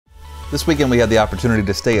This weekend we had the opportunity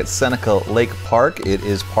to stay at Seneca Lake Park. It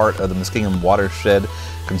is part of the Muskingham Watershed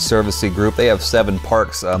Conservancy group. They have 7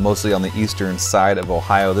 parks, mostly on the eastern side of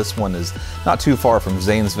Ohio. This one is not too far from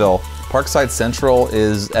Zanesville. Parkside Central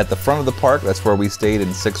is at the front of the park. That's where we stayed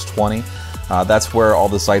in 620. That's where all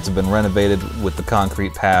the sites have been renovated with the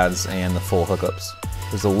concrete pads and the full hookups.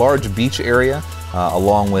 There's a large beach area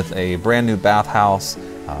along with a brand new bathhouse,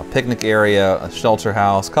 picnic area, a shelter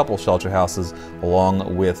house, couple shelter houses,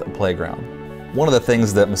 along with a playground. One of the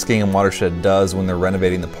things that Muskingham Watershed does when they're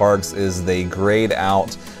renovating the parks is they grade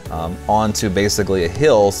out onto basically a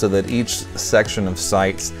hill so that each section of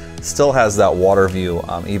sites still has that water view,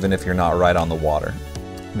 even if you're not right on the water.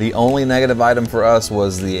 The only negative item for us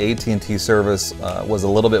was the AT&T service was a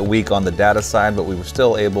little bit weak on the data side, but we were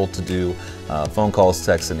still able to do phone calls,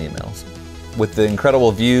 texts, and emails. With the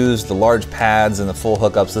incredible views, the large pads, and the full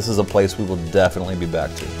hookups, this is a place we will definitely be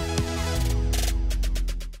back to.